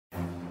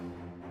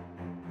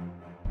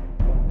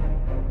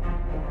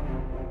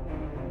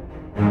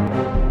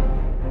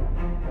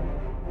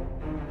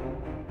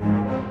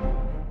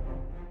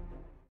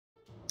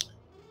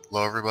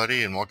Hello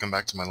everybody and welcome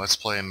back to my Let's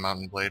Play in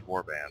Mountain Blade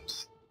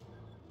Warband.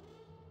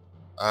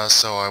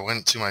 So I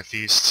went to my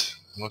feast.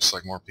 It looks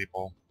like more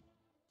people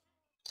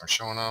are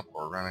showing up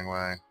or running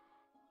away.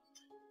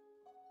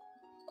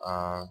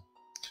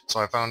 So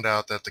I found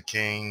out that the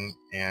king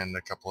and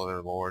a couple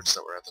other lords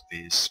that were at the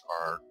feast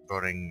are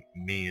voting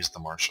me as the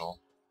Marshal,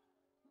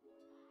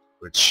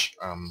 which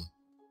I'm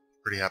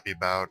pretty happy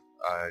about.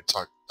 I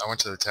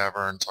went to the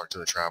tavern, talked to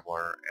the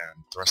traveler,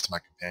 and the rest of my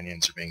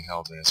companions are being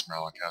held in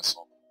Esmeralda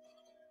Castle.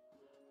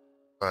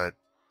 But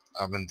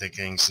I've been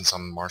thinking, since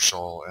I'm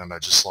Marshal and I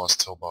just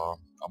lost Tilba,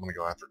 I'm going to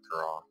go after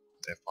Kura,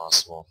 if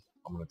possible.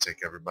 I'm going to take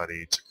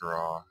everybody to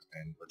Kura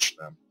and butcher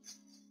them.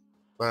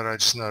 But I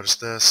just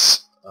noticed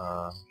this,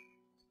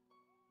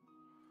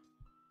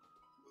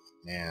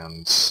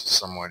 and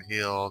somewhat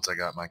healed. I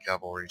got my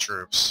cavalry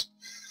troops.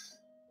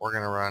 We're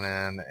going to run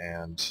in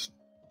and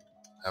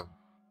have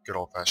good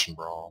old-fashioned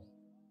brawl.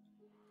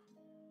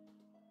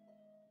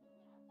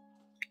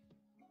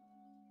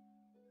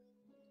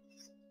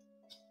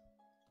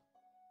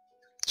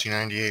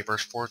 $298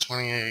 versus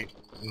 $428.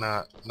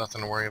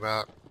 Nothing to worry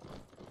about.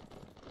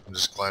 I'm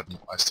just glad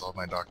I still have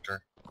my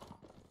doctor.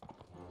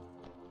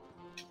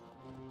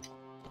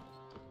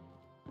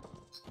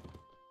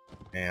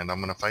 And I'm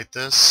gonna fight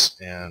this,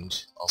 and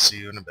I'll see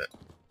you in a bit.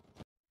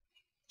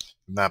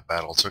 And that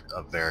battle took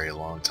a very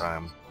long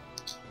time.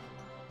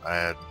 I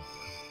had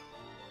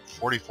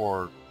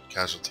 44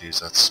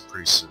 casualties. That's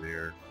pretty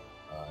severe.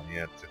 He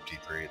had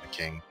 53, the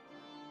king,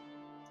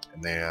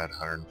 and they had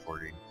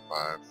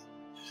 145.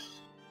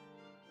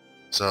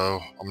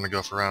 So I'm gonna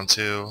go for round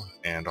 2,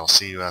 and I'll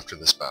see you after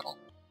this battle.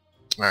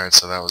 Alright,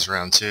 so that was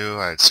round 2.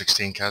 I had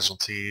 16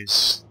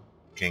 casualties,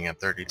 king had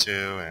 32,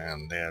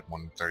 and they had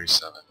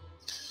 137.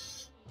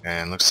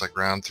 And looks like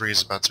round 3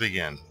 is about to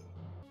begin.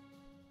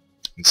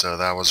 And so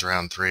that was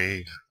round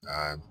 3,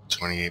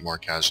 28 more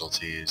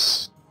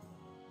casualties,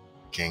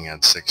 king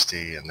had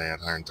 60, and they had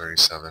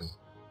 137.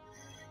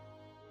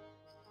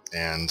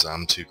 And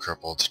I'm too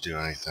crippled to do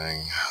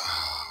anything.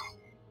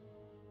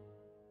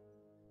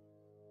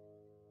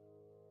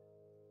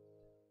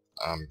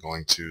 I'm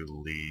going to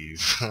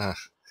leave.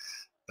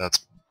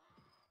 It's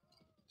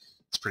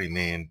pretty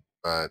mean,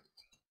 but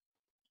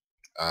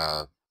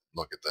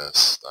look at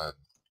this.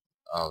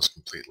 I was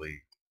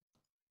completely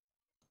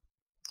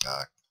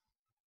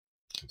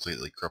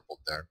crippled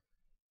there.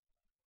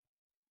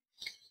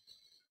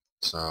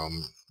 So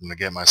I'm gonna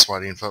get my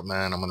sweating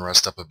footman. I'm gonna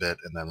rest up a bit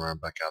and then run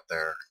back out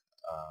there.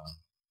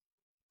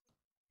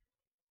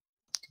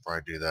 Before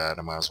I do that,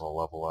 I might as well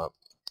level up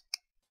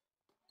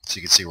so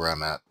you can see where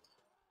I'm at.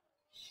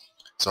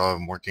 So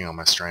I'm working on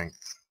my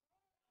strength.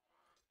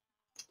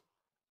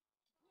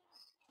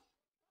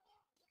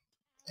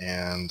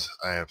 And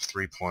I have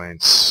 3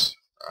 points.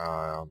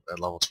 At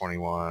level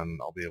 21,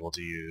 I'll be able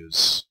to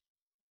use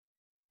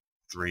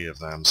 3 of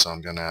them, so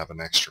I'm going to have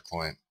an extra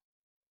point.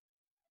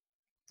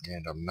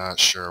 And I'm not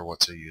sure what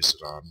to use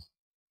it on.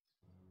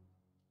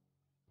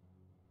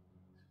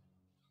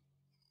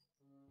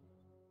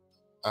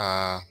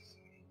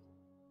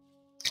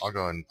 I'll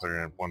go ahead and put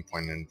it in 1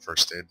 point in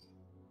first aid.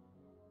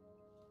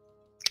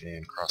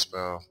 And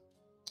crossbow.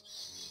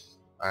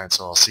 Alright,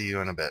 so I'll see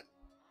you in a bit.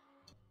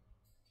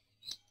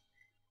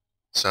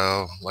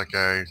 So, like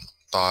I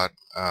thought,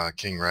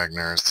 King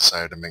Ragnar has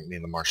decided to make me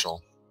the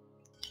Marshal.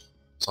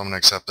 So I'm going to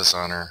accept this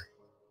honor.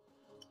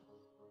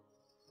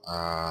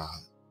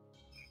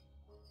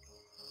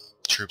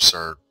 Troops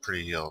are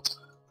pretty healed,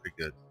 pretty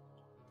good.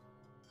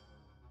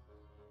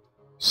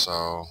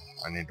 So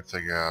I need to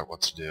figure out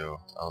what to do.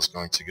 I was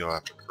going to go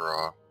after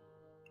Kura.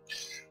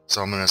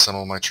 So I'm going to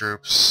assemble my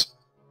troops,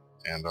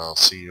 and I'll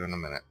see you in a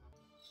minute.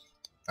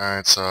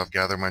 Alright, so I've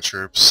gathered my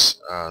troops.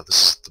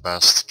 This is the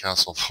best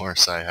castle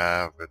force I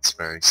have. It's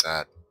very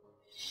sad.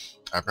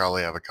 I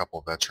probably have a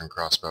couple veteran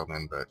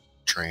crossbowmen, but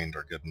trained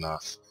are good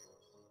enough.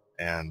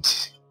 And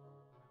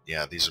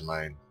yeah, these are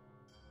my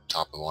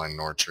top of the line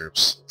Nord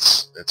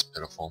troops. It's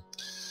pitiful.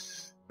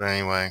 But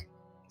anyway,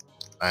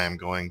 I am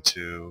going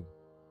to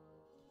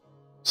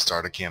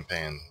start a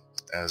campaign.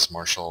 As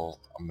Marshal,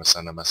 I'm going to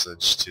send a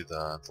message to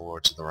the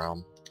Lords of the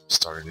Realm,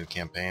 start a new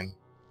campaign.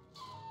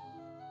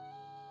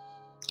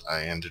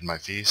 I ended my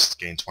feast,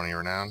 gained 20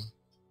 renown.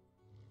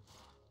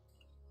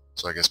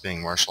 So I guess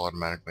being Marshal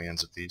automatically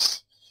ends a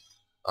feast.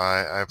 I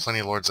have plenty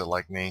of lords that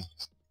like me,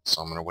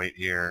 so I'm going to wait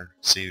here,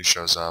 see who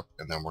shows up,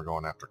 and then we're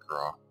going after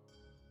Kura.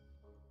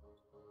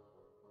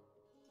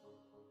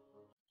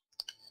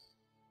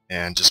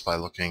 And just by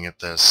looking at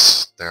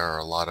this, there are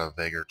a lot of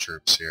Vagar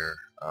troops here.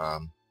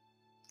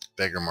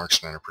 Vagar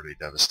marksmen are pretty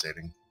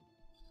devastating.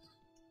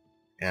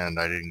 And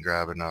I didn't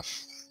grab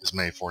as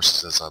many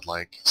forces as I'd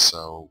like,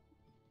 so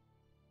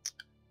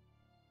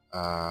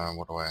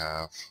what do I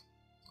have?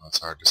 It's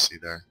hard to see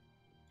there.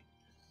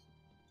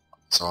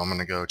 So I'm going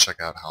to go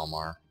check out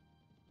Halmar.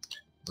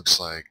 Looks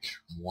like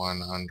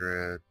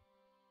 100,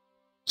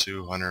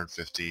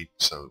 250,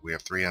 so we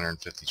have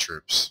 350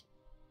 troops.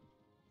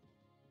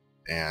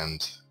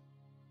 And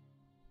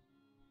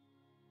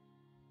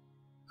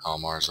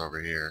Halmar's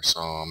over here, so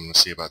I'm going to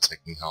see about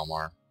taking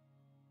Halmar.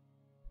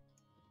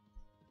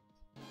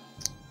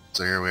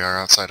 So here we are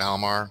outside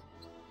Halmar.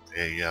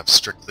 They have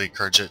strictly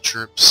Khajiit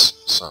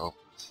troops, so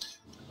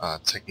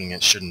taking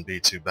it shouldn't be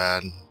too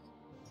bad.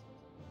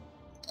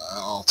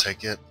 I'll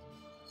take it.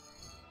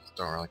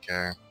 Don't really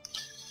care.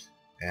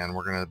 And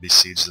we're going to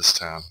besiege this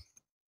town.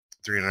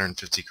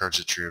 350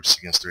 Khajiit troops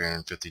against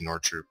 350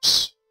 Nord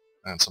troops.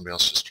 And somebody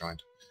else just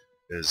joined.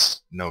 It is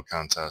no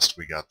contest.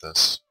 We got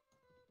this.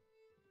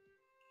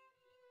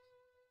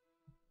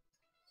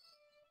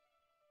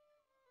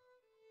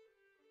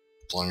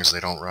 As long as they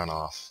don't run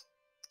off.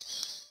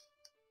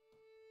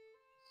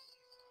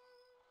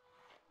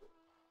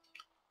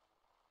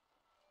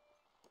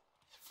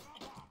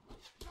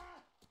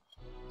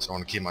 So I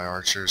want to keep my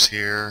archers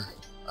here.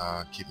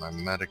 Keep my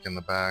medic in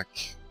the back.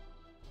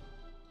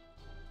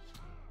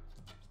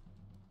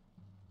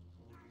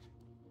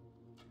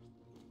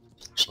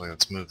 Actually,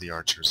 let's move the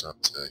archers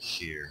up to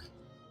here.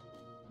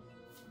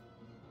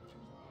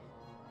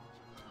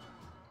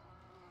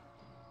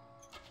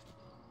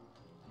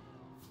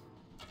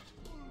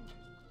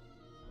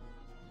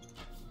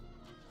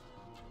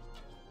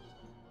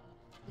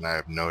 And I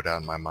have no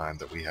doubt in my mind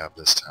that we have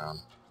this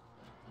town.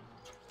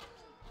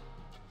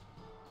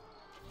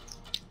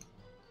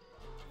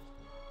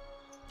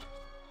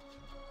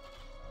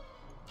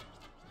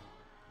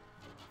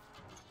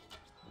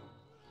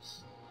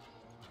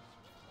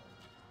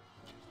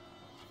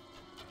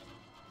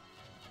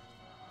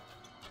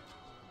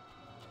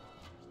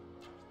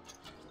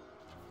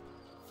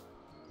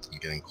 I'm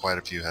getting quite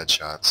a few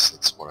headshots.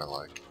 That's what I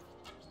like.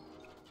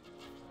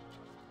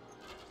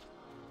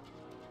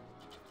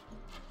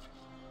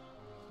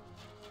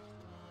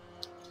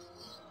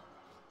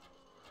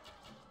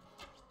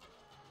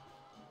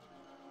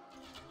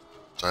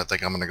 So I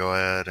think I'm going to go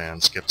ahead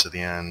and skip to the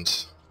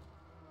end.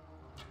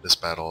 This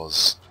battle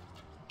is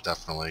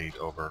definitely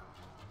over.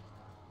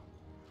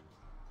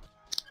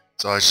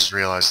 So I just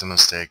realized the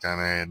mistake I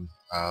made.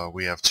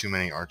 We have too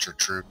many archer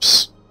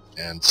troops,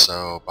 and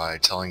so by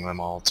telling them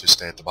all to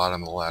stay at the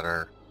bottom of the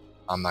ladder,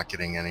 I'm not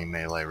getting any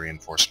melee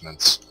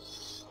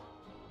reinforcements.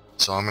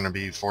 So I'm going to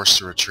be forced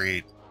to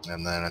retreat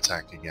and then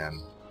attack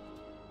again,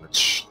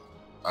 which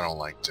I don't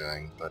like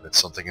doing, but it's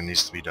something that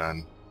needs to be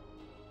done.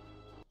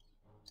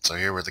 So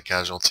here were the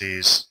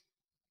casualties.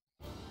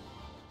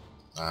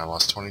 I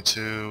lost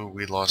 22,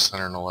 we lost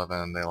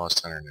 111, they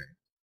lost 108.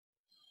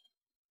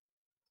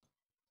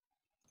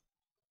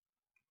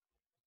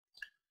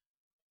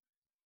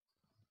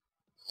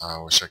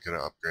 I wish I could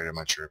have upgraded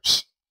my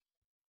troops.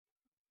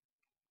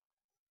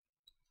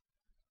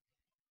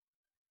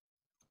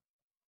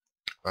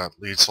 But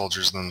lead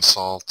soldiers in the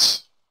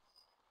assault.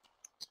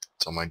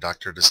 Tell my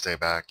doctor to stay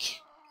back,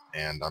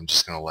 and I'm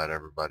just going to let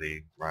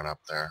everybody run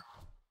up there.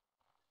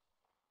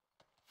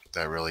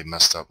 That really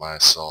messed up my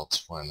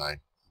assault when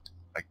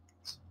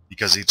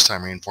because each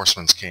time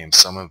reinforcements came,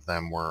 some of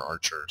them were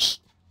archers.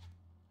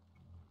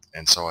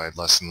 And so I had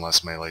less and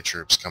less melee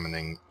troops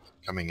coming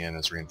in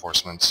as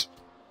reinforcements.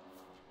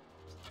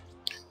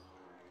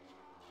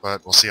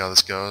 But we'll see how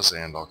this goes,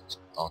 and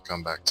I'll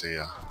come back to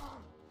you.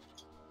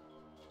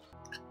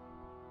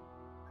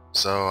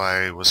 So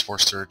I was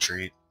forced to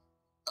retreat.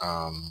 We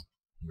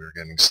were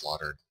getting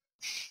slaughtered.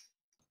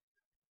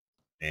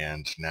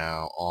 And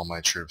now all my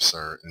troops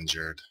are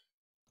injured,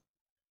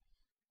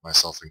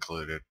 myself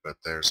included, but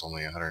there's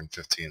only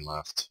 115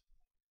 left.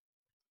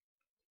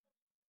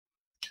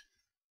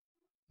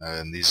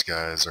 And these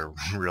guys are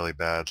really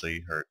badly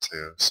hurt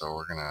too, so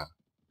we're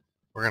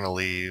gonna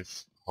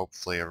leave.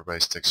 Hopefully everybody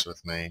sticks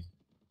with me.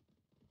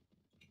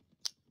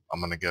 I'm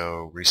gonna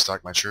go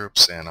restock my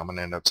troops, and I'm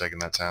gonna end up taking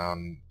that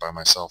town by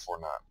myself or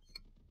not.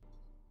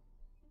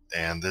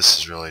 And this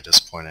is really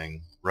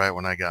disappointing. Right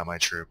when I got my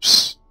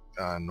troops,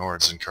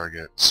 Nords and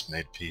Khajiits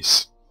made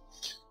peace.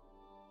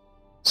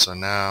 So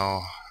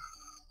now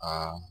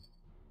I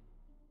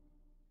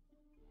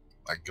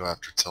can go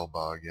after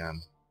Tilba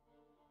again.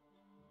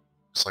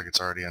 Looks like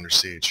it's already under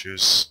siege.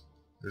 Who's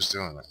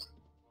doing it?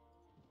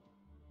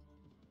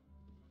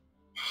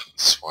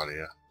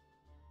 Swadia.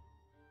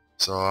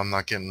 So I'm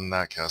not getting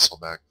that castle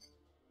back.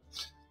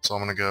 So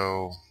I'm gonna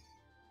go.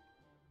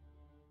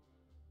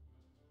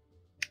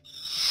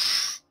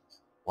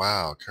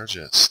 Wow,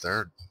 Khajiits,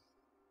 they're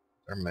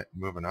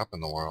moving up in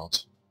the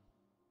world.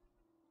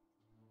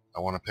 I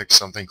want to pick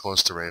something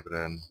close to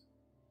Raven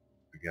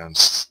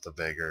against the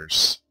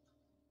Vagars.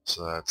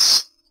 So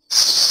that's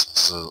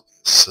Sizzlek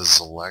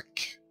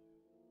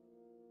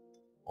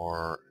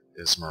or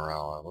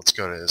Ismarella. Let's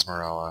go to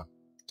Ismarella,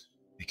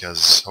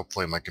 because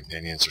hopefully my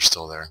companions are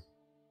still there.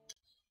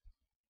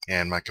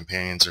 And my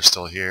companions are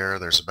still here.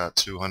 There's about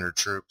 200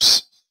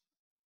 troops,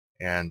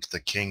 and the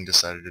king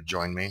decided to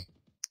join me.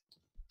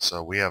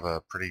 So we have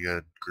a pretty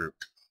good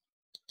group.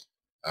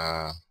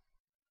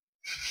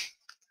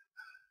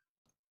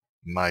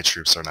 My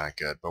troops are not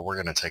good, but we're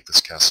going to take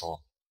this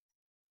castle,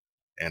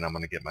 and I'm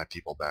going to get my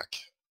people back.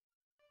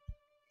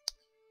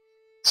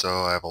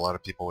 So I have a lot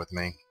of people with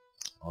me.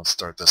 Let's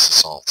start this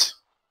assault.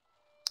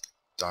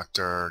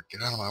 Doctor,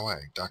 get out of my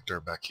way.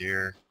 Doctor, back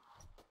here.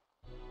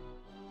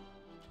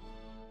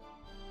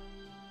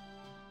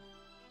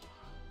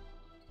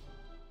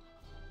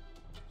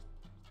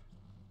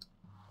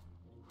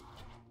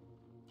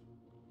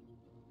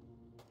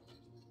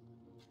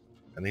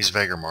 And these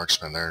Vagar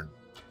marksmen,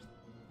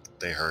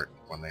 they hurt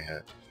when they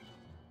hit.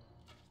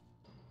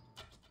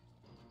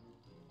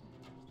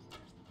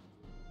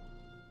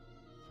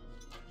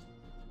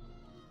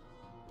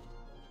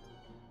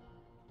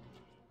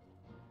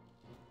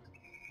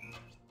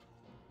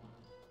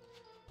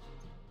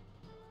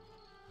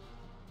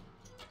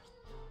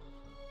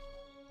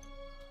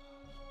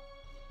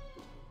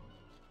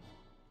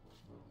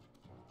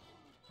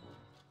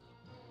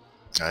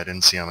 I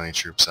didn't see how many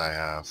troops I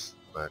have,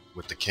 but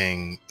with the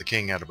king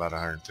had about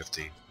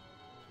 150.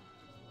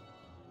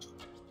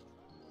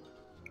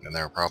 And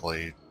there are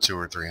probably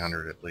 200 or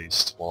 300 at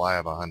least. Well, I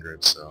have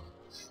 100, so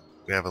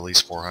we have at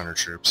least 400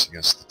 troops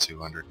against the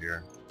 200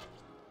 here.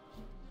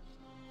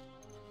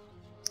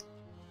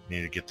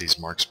 Need to get these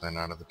marksmen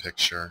out of the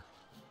picture.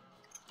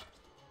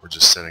 We're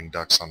just sitting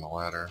ducks on the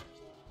ladder.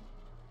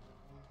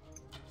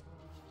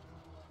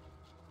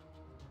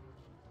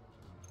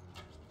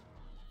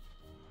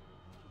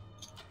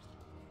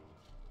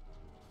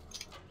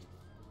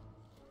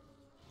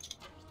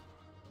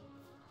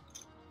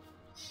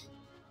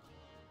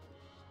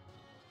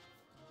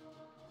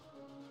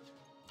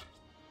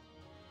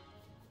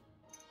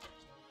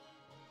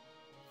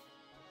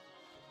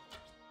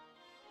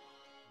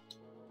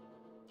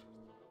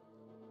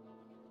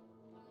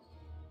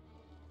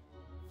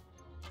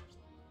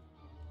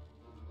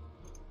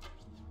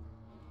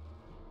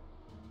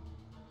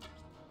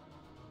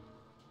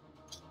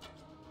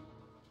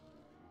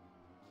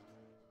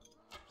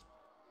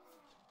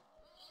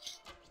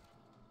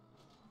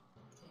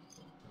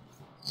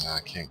 I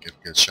can't get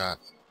a good shot.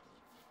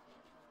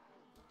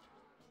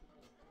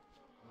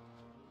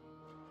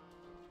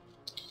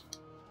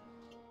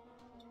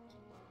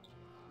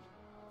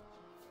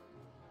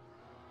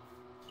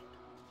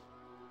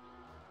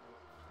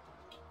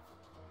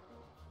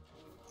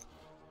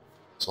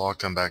 So I'll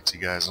come back to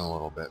you guys in a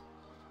little bit.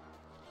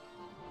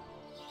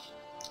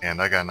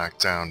 And I got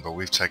knocked down, but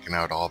we've taken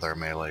out all their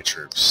melee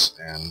troops,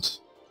 and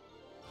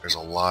there's a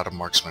lot of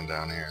marksmen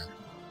down here.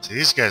 See,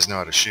 these guys know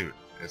how to shoot.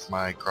 If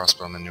my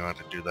crossbowmen knew how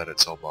to do that at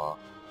Tilba,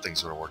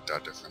 things would have worked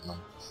out differently.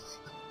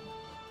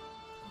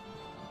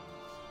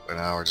 But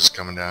now we're just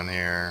coming down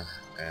here,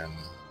 and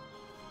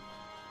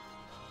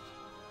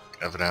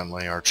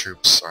evidently our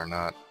troops are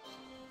not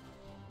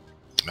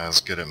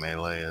as good at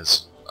melee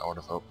as I would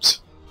have hoped.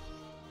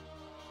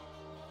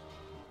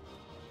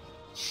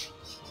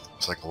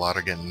 It's like a lot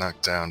are getting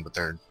knocked down, but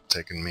they're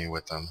taking me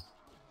with them.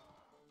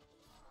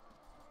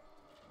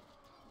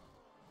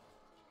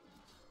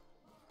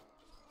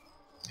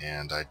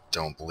 And I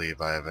don't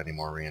believe I have any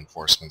more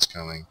reinforcements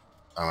coming.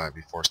 I might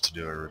be forced to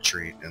do a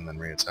retreat and then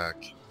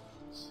reattack.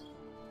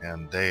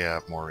 And they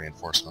have more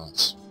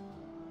reinforcements.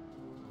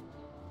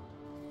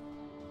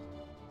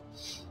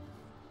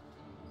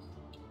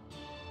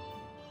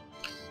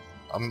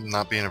 I'm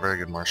not being a very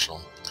good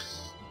marshal.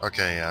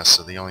 Okay, yeah,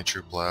 so the only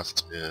troop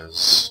left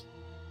is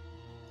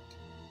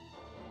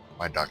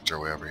my doctor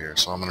way over here.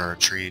 So I'm going to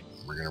retreat,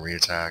 we're going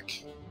to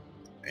reattack,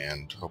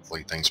 and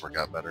hopefully things work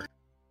out better.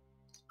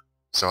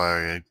 So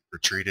I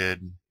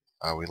retreated,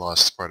 we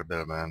lost quite a bit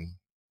of men,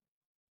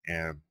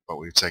 but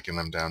we've taken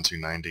them down to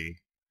 90.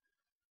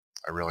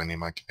 I really need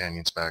my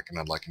companions back, and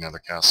I'd like another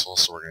castle,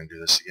 so we're going to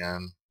do this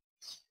again.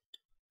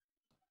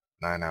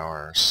 9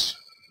 hours.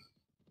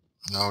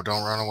 No,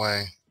 don't run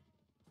away.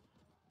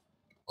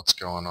 What's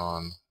going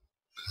on?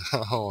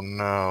 Oh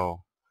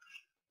no.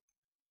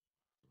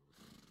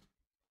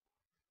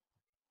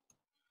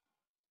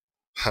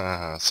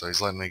 So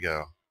he's letting me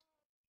go.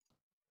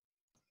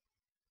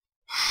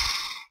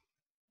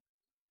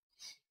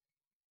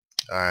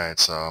 Alright,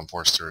 so I'm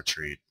forced to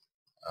retreat.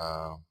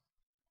 So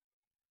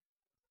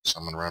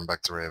I'm going to run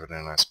back to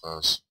Raven, I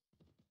suppose.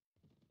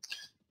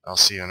 I'll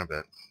see you in a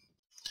bit.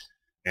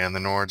 And the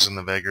Nords and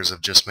the Vagars have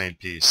just made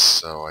peace,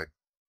 so I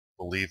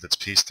believe it's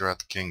peace throughout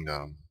the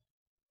kingdom.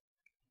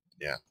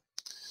 Yeah.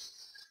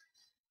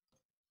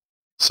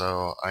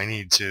 So I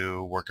need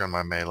to work on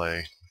my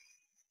melee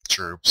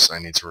troops. I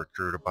need to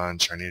recruit a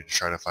bunch. I need to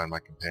try to find my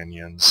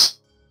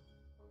companions.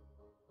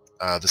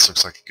 This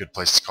looks like a good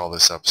place to call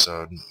this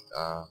episode.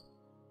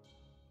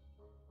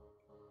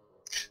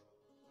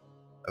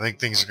 I think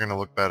things are going to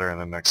look better in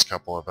the next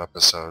couple of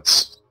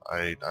episodes.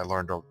 I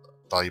learned a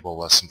valuable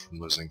lesson from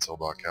losing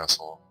Tilba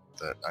Castle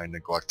that I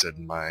neglected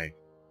in my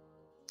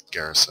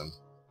garrison.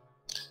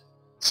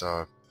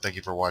 So, thank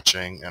you for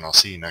watching, and I'll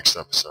see you next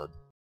episode.